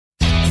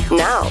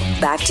Now,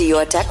 back to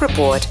your Tech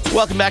Report.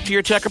 Welcome back to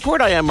Your Tech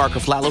Report. I am Marco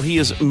Flallow. He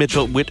is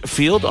Mitchell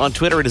Whitfield. On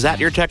Twitter, it is at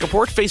Your Tech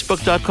Report,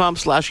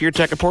 Facebook.com/Your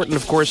Tech Report, and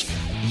of course,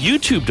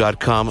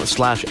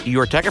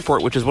 YouTube.com/Your Tech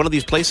Report, which is one of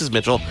these places,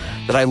 Mitchell,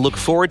 that I look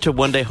forward to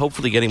one day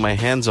hopefully getting my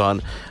hands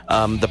on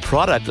the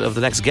product of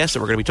the next guest that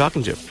we're going to be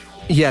talking to.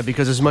 Yeah,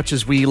 because as much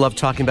as we love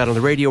talking about on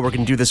the radio, we're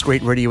going to do this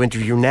great radio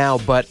interview now,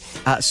 but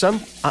some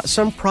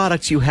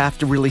products you have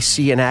to really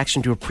see in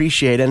action to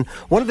appreciate. And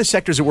one of the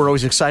sectors that we're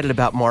always excited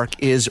about, Mark,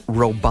 is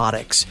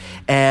robotics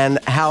and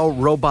how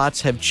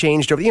robots have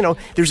changed over. You know,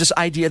 there's this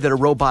idea that a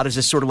robot is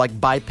this sort of like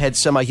biped,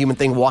 semi-human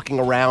thing walking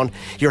around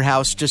your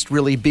house, just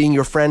really being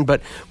your friend.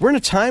 But we're in a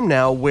time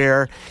now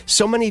where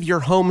so many of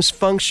your home's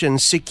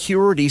functions,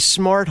 security,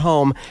 smart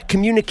home,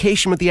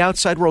 communication with the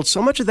outside world,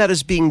 so much of that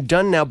is being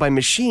done now by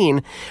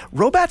machine.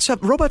 Robots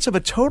have a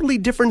totally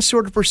different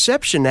sort of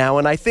perception now,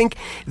 and I think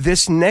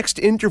this next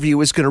interview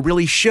is going to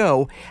really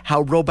show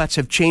how robots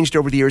have changed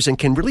over the years and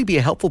can really be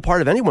a helpful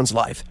part of anyone's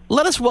life.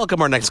 Let us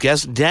welcome our next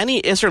guest,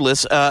 Danny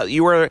Isserlis.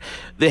 You are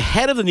the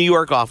head of the New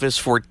York office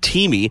for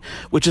Teamy,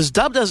 which is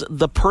dubbed as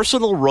the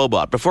personal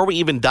robot. Before we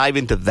even dive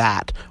into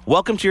that,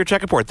 welcome to Your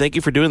Tech Report. Thank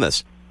you for doing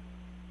this.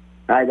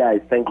 Hi, guys.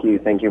 Thank you.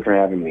 Thank you for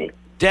having me.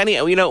 Danny,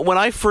 you know, when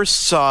I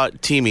first saw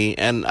Teamy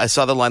and I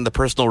saw the line, the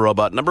personal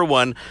robot, number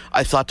one,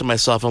 I thought to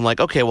myself, I'm like,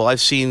 okay, well,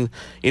 I've seen,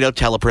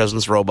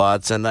 telepresence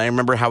robots, and I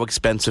remember how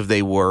expensive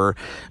they were.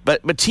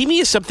 But Teamy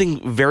is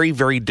something very,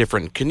 very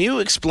different. Can you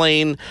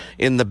explain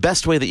in the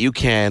best way that you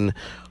can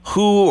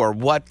who or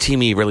what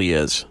Teamy really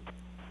is?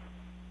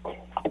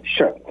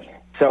 Sure.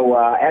 So,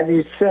 as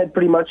you said,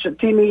 pretty much,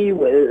 Teamy,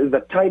 the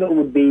title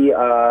would be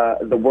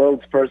the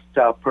world's first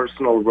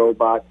personal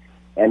robot.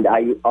 And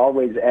I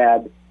always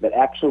add that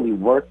actually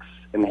works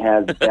and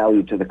has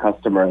value to the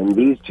customer. And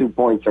these 2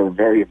 points are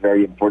very,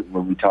 very important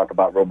when we talk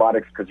about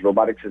robotics, because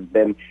robotics has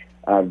been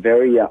a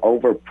very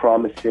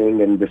over-promising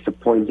and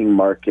disappointing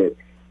market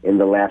in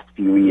the last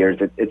few years.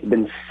 It's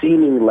been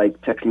seeming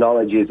like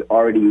technology is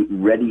already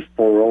ready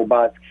for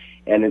robots,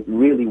 and it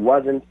really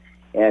wasn't.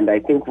 And I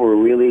think we're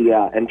really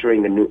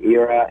entering a new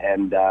era,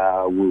 and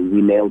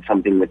we nailed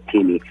something with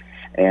Teamy.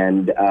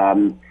 And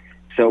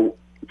so...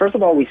 First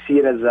of all, we see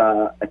it as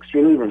an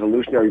extremely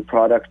revolutionary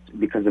product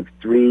because of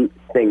three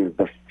things.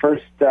 The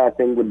first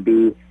thing would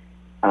be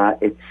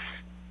its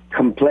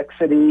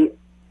complexity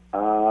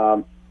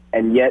and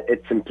yet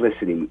its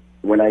simplicity.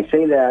 When I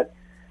say that,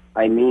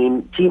 I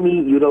mean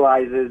Teamy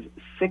utilizes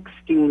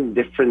 16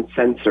 different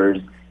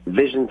sensors,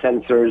 vision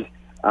sensors,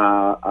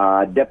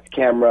 depth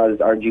cameras,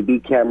 RGB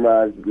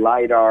cameras,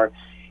 LiDAR,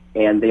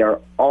 and they are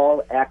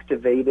all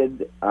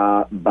activated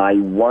by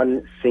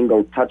one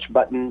single touch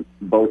button.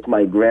 Both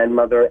my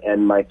grandmother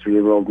and my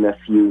 3-year-old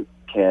nephew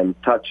can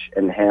touch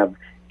and have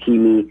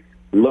Teamy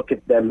look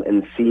at them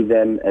and see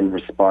them and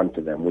respond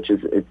to them, which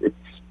is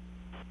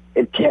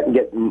it can't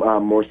get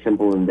more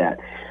simple than that.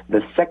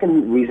 The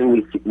second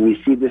reason we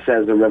see this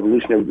as a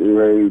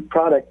revolutionary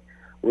product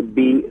would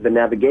be the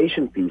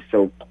navigation piece.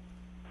 So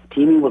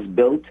Teamy was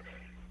built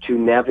to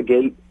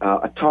navigate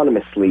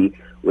autonomously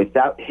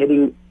without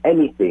hitting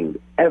anything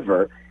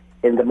ever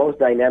in the most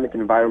dynamic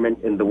environment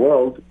in the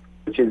world,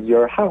 which is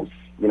your house.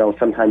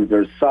 Sometimes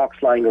there's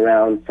socks lying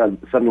around,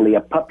 suddenly a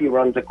puppy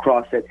runs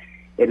across it.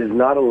 It is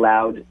not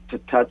allowed to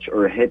touch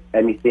or hit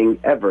anything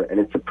ever, and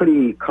it's a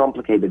pretty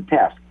complicated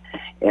task.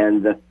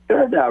 And the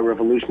third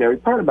revolutionary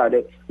part about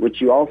it, which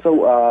you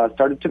also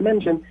started to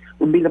mention,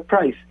 would be the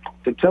price.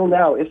 So till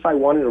now, if I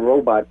wanted a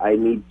robot, I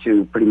need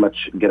to pretty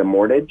much get a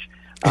mortgage.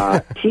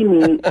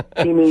 Teamy's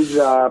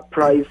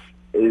price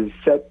is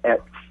set at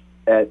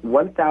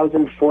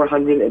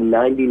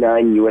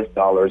 $1,499 US.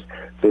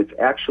 So it's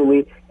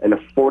actually an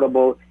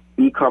affordable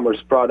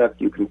e-commerce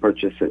product. You can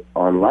purchase it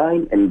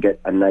online and get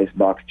a nice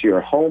box to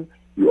your home.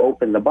 You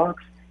open the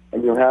box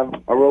and you have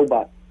a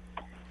robot.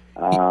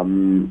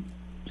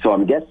 So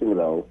I'm guessing,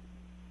 though,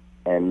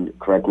 and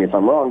correct me if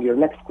I'm wrong, your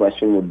next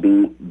question would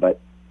be, but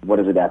what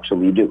does it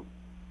actually do?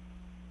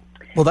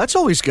 Well, that's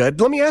always good.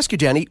 Let me ask you,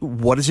 Danny,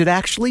 what does it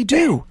actually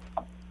do?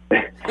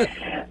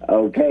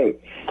 Okay.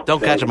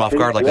 Don't catch him off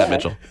guard like that,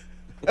 Mitchell.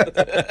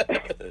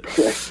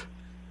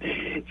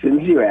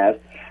 Since you asked,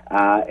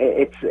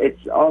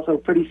 it's also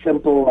pretty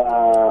simple.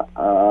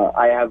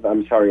 I have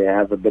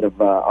a bit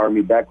of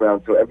Army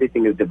background, so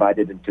everything is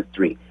divided into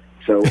three.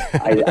 So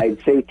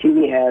I'd say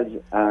Teamy has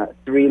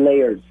 3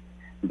 layers.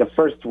 The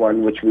first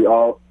one, which we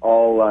all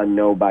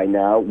know by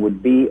now,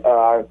 would be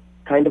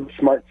kind of a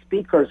smart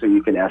speaker, so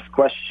you can ask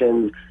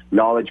questions,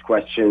 knowledge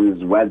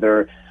questions,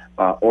 weather,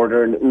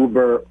 order an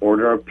Uber,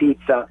 order a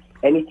pizza,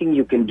 anything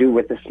you can do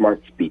with a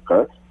smart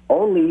speaker.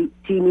 Only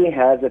Teamy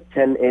has a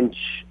 10-inch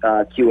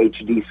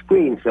QHD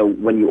screen, so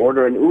when you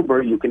order an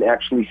Uber, you can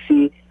actually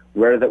see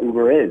where the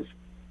Uber is.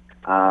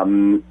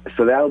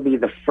 So that'll be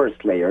the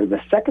first layer. The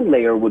second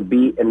layer would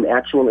be an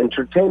actual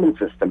entertainment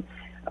system.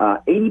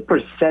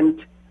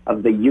 80%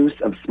 of the use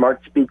of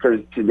smart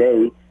speakers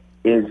today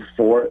is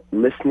for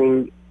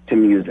listening to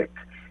music.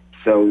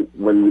 So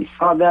when we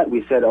saw that,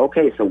 we said,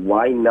 okay, so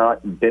why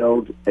not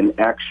build an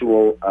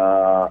actual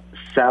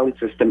sound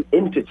system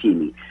into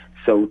Teamy?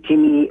 So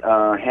Teamy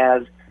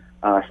has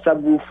a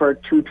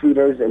subwoofer, 2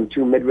 tweeters, and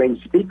 2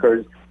 mid-range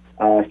speakers,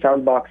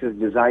 sound boxes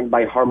designed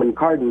by Harman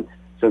Kardon,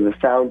 so the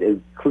sound is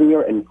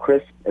clear and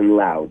crisp and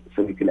loud,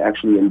 so you can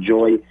actually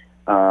enjoy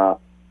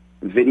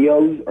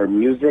videos or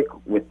music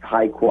with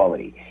high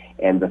quality.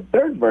 And the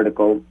third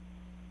vertical,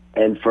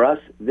 and for us,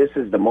 this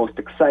is the most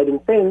exciting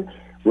thing,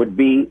 would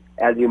be,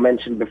 as you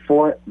mentioned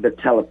before, the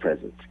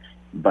telepresence.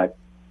 But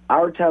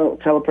our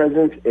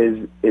telepresence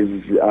is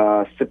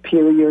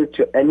superior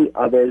to any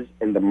others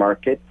in the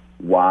market.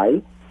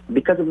 Why?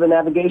 Because of the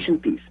navigation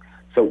piece.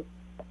 So,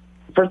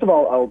 first of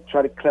all, I'll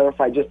try to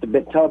clarify just a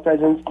bit.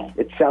 Telepresence,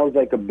 it sounds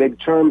like a big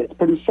term. It's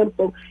pretty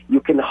simple. You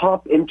can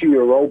hop into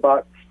your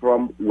robot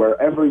from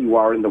wherever you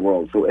are in the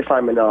world. So if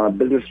I'm in a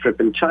business trip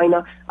in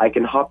China, I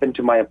can hop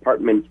into my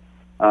apartment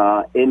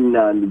in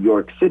New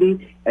York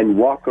City and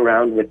walk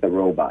around with the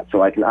robot.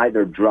 So I can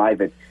either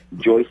drive it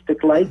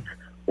joystick-like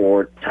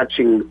or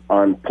touching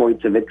on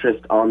points of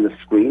interest on the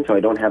screen, so I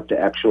don't have to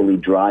actually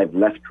drive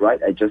left, right.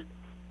 I just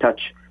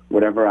touch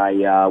whatever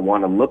I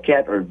want to look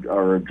at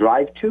or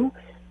drive to.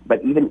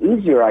 But even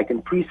easier, I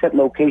can preset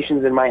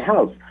locations in my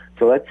house.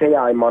 So let's say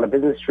I'm on a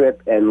business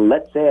trip, and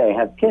let's say I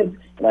have kids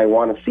and I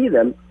want to see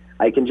them.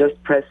 I can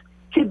just press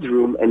kids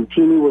room and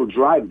Teamy will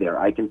drive there.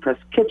 I can press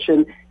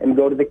kitchen and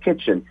go to the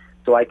kitchen.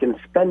 So I can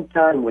spend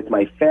time with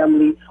my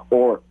family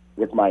or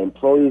with my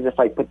employees if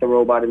I put the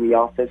robot in the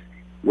office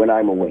when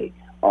I'm away.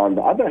 On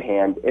the other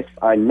hand, if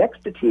I'm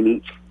next to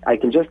Teamy, I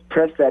can just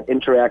press that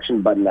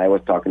interaction button I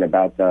was talking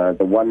about, the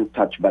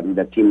one-touch button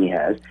that Teamy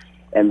has,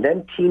 and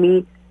then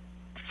Teamy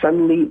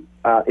suddenly,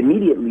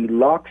 immediately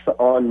locks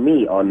on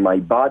me, on my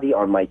body,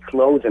 on my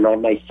clothes, and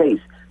on my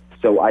face.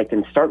 So I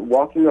can start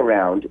walking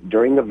around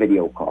during a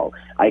video call.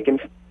 I can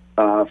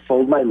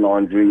fold my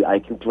laundry. I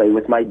can play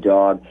with my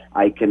dog.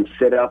 I can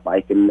sit up. I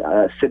can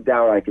sit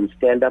down. I can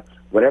stand up.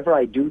 Whatever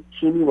I do,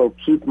 Teamy will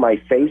keep my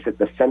face at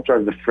the center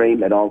of the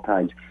frame at all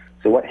times.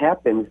 So what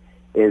happens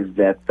is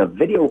that the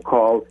video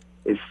call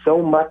is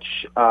so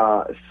much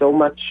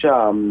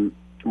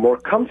more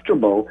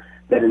comfortable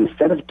that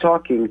instead of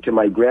talking to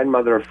my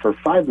grandmother for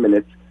 5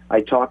 minutes,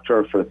 I talk to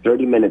her for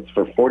 30 minutes,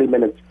 for 40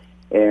 minutes,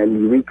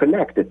 and we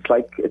reconnect.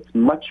 It's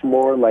much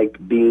more like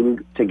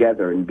being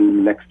together and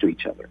being next to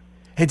each other.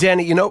 Hey,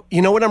 Danny, you know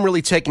what I'm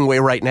really taking away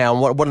right now,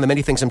 and one of the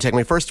many things I'm taking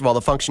away, first of all,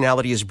 the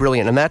functionality is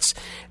brilliant, and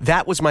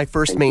that was my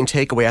first main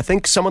takeaway. I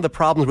think some of the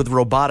problems with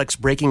robotics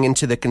breaking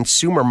into the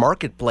consumer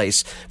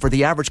marketplace for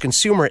the average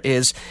consumer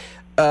is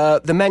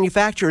the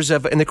manufacturers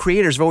and the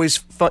creators have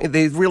always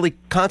they've really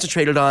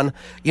concentrated on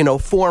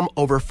form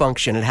over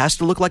function. It has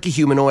to look like a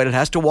humanoid. It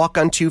has to walk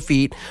on 2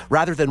 feet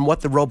rather than what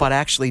the robot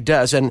actually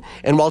does. And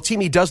while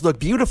Teamy does look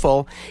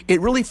beautiful,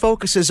 it really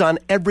focuses on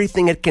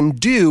everything it can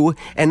do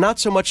and not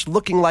so much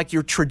looking like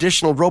your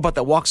traditional robot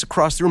that walks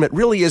across the room. It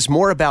really is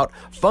more about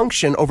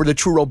function over the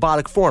true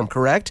robotic form.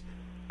 Correct?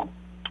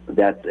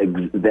 That's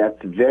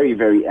very,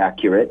 very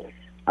accurate.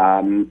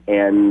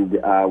 And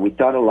we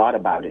thought a lot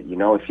about it.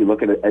 If you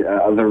look at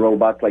other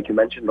robots, like you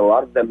mentioned, a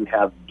lot of them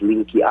have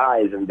blinky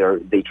eyes, and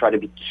they try to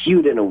be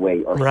cute in a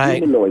way, or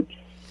humanoid.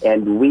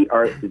 And we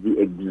are the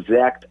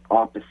exact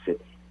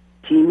opposite.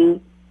 Teamy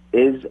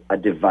is a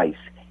device.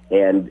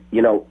 And,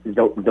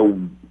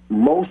 the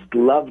most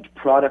loved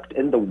product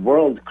in the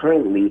world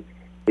currently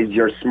is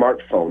your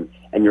smartphone.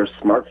 And your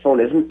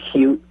smartphone isn't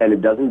cute, and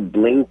it doesn't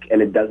blink,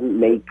 and it doesn't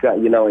make,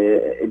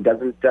 it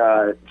doesn't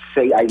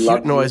say I love you.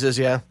 Cute noises,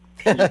 yeah.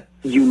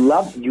 You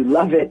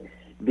love it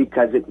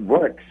because it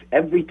works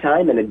every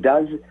time, and it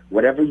does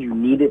whatever you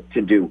need it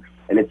to do.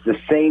 And it's the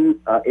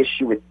same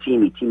issue with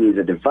Teamy. Teamy is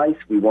a device.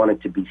 We want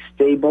it to be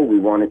stable. We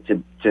want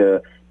it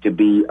to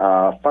be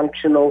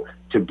functional,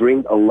 to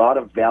bring a lot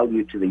of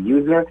value to the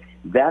user.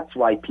 That's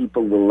why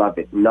people will love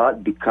it,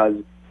 not because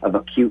of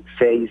a cute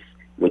face,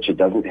 which it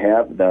doesn't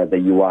have.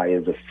 The UI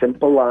is a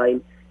simple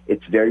line.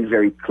 It's very,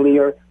 very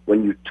clear.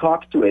 When you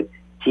talk to it,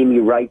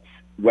 Teamy writes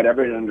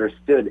whatever it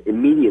understood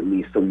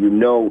immediately, so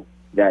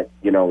that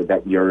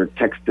that your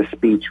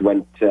text-to-speech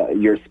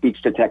your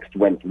speech-to-text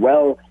went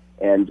well,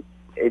 and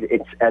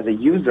it's as a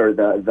user,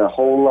 the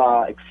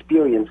whole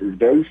experience is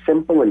very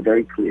simple and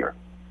very clear.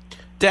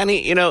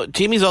 Danny,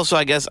 Teamy's also,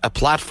 I guess, a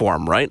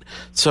platform, right?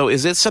 So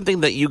is it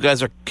something that you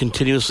guys are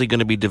continuously going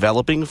to be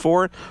developing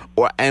for,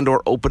 or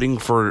opening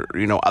for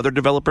other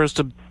developers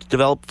to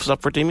develop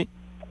stuff for Teamy?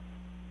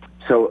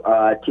 So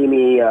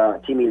Teamy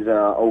is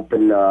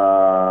open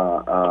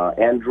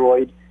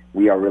Android.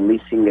 We are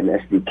releasing an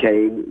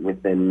SDK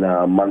within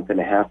a month and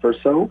a half or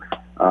so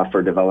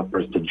for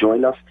developers to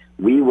join us.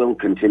 We will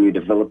continue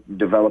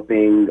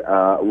developing.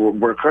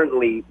 We're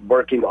currently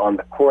working on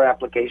the core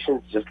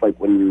applications. Just like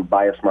when you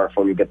buy a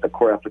smartphone, you get the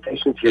core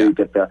applications. Here you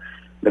get the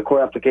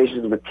core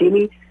applications with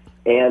Teamy.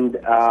 And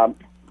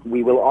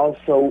we will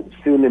also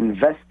soon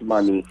invest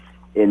money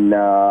in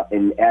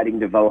adding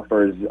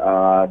developers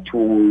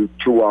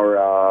to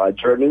our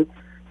journey,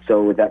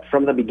 so that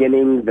from the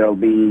beginning there'll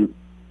be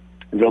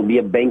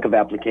a bank of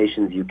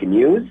applications you can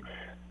use.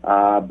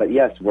 But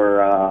yes,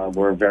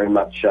 we're very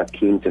much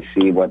keen to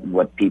see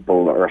what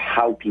people or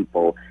how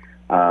people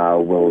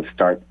will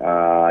start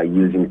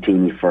using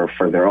Teamy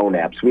for their own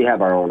apps. We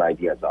have our own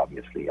ideas,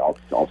 obviously, all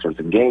sorts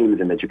of games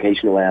and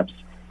educational apps.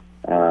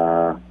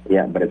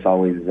 But it's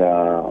always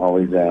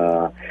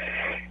a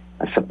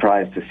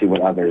surprise to see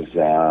what others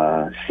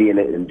see in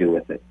it and do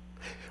with it.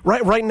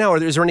 Right now,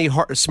 is there any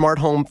smart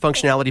home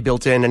functionality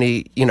built in?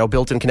 Any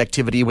built-in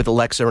connectivity with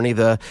Alexa or any of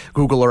the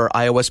Google or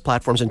iOS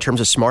platforms in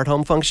terms of smart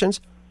home functions?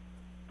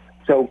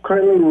 So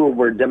currently,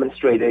 we're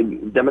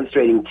demonstrating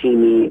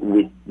Teamy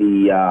with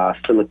the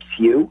Philips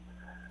Hue.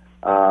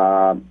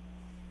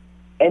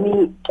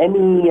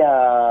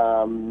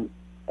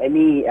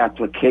 Any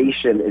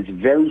application is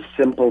very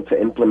simple to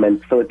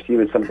implement. Philips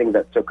Hue is something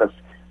that took us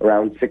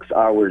around 6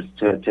 hours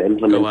to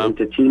implement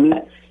into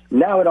Teamy.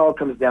 Now it all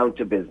comes down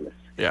to business.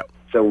 Yeah.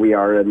 So we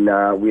are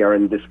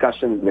in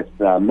discussions with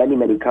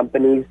many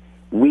companies.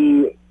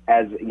 We,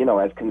 as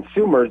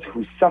consumers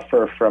who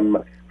suffer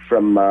from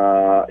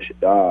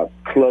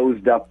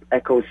closed up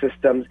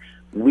ecosystems,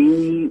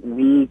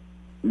 we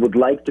would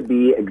like to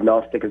be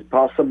agnostic as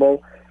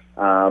possible.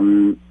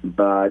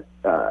 But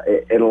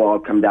it'll all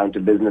come down to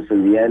business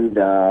in the end.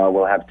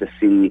 We'll have to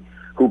see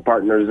who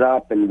partners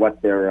up and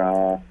what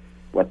their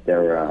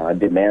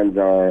demands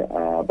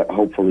are. But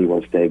hopefully,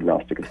 we'll stay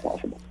agnostic as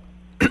possible.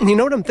 You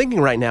know what I'm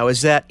thinking right now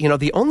is that,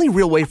 the only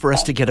real way for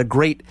us to get a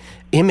great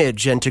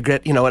image and to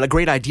get, and a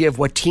great idea of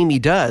what Teamy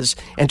does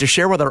and to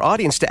share with our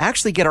audience, to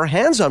actually get our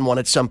hands on one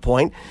at some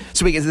point.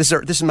 So this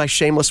is my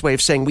shameless way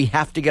of saying we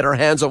have to get our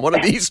hands on one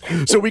of these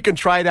so we can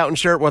try it out and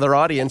share it with our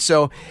audience.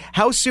 So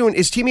how soon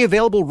is Teamy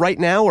available right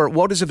now, or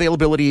what is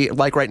availability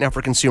like right now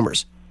for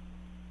consumers?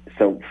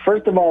 So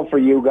first of all, for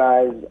you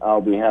guys, I'll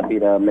be happy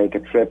to make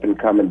a trip and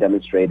come and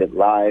demonstrate it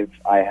live.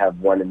 I have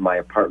one in my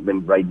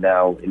apartment right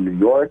now in New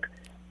York.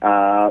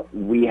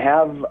 We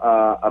have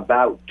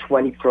about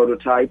 20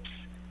 prototypes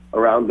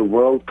around the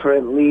world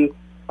currently,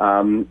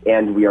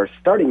 and we are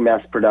starting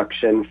mass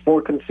production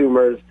for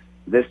consumers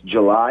this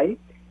July.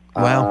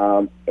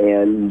 Wow!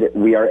 And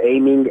we are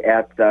aiming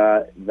at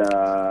the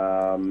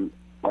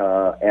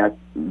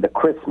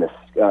Christmas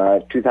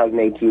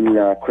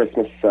 2018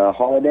 Christmas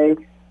holiday.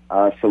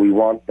 So we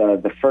want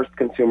the first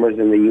consumers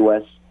in the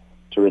U.S.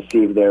 to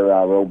receive their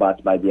robots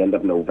by the end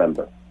of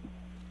November.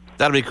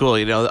 That'd be cool.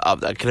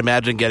 I can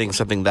imagine getting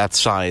something that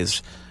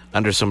size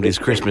under somebody's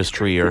Christmas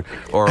tree or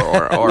for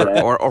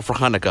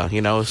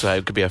Hanukkah, so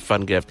it could be a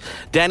fun gift.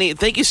 Danny,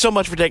 thank you so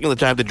much for taking the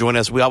time to join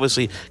us. We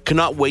obviously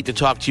cannot wait to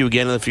talk to you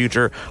again in the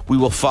future. We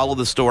will follow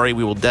the story.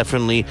 We will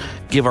definitely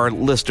give our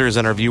listeners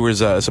and our viewers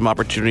some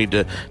opportunity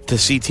to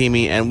see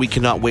Teamy, and we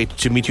cannot wait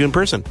to meet you in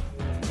person.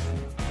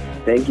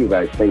 Thank you,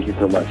 guys. Thank you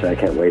so much. I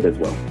can't wait as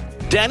well.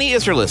 Danny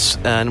Isserlis,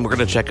 and we're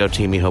going to check out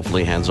Teamy,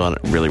 hopefully hands-on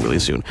really, really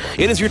soon.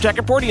 It is Your Tech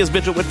Report. He is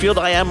Mitchell Whitfield.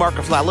 I am Mark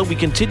Aflalo. We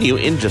continue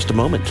in just a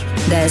moment.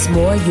 There's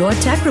more Your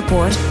Tech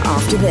Report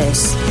after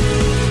this.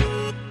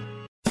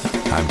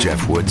 I'm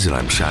Jeff Woods, and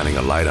I'm shining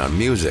a light on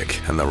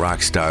music and the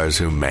rock stars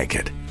who make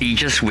it. He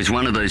just was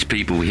one of those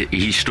people.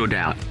 He stood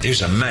out. He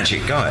was a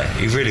magic guy.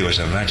 He really was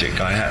a magic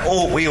guy.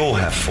 We all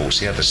have faults.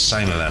 He had the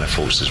same amount of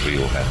faults as we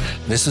all had.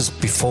 This was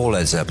before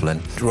Led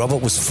Zeppelin.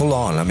 Robert was full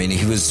on. I mean,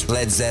 he was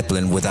Led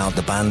Zeppelin without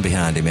the band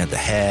behind him. He had the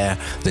hair,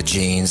 the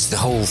jeans, the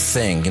whole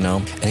thing,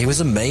 and he was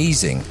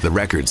amazing. The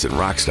Records and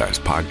Rockstars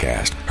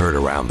podcast, heard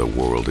around the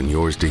world and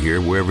yours to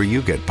hear wherever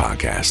you get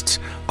podcasts.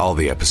 All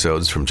the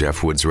episodes from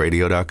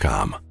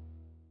JeffWoodsRadio.com.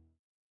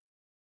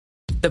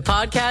 The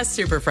Podcast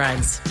Super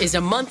Friends is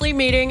a monthly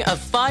meeting of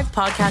 5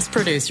 podcast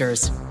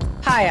producers.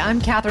 Hi, I'm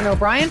Catherine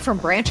O'Brien from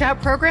Branch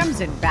Out Programs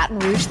in Baton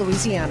Rouge,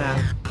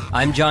 Louisiana.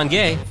 I'm John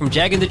Gay from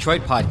Jag and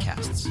Detroit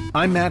Podcasts.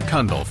 I'm Matt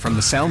Kundle from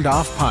the Sound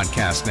Off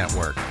Podcast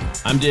Network.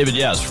 I'm David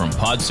Yaz from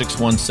Pod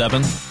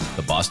 617,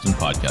 the Boston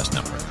Podcast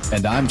Network.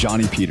 And I'm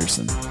Johnny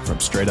Peterson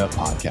from Straight Up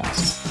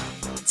Podcasts.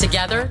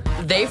 Together,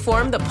 they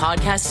form the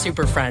Podcast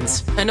Super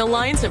Friends, an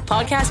alliance of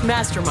podcast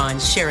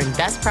masterminds sharing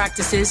best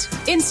practices,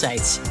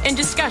 insights, and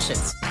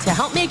discussions to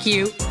help make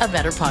you a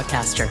better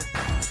podcaster.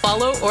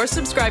 Follow or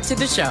subscribe to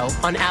the show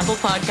on Apple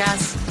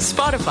Podcasts,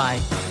 Spotify,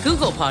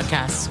 Google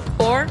Podcasts,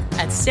 or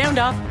at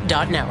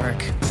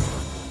soundoff.network.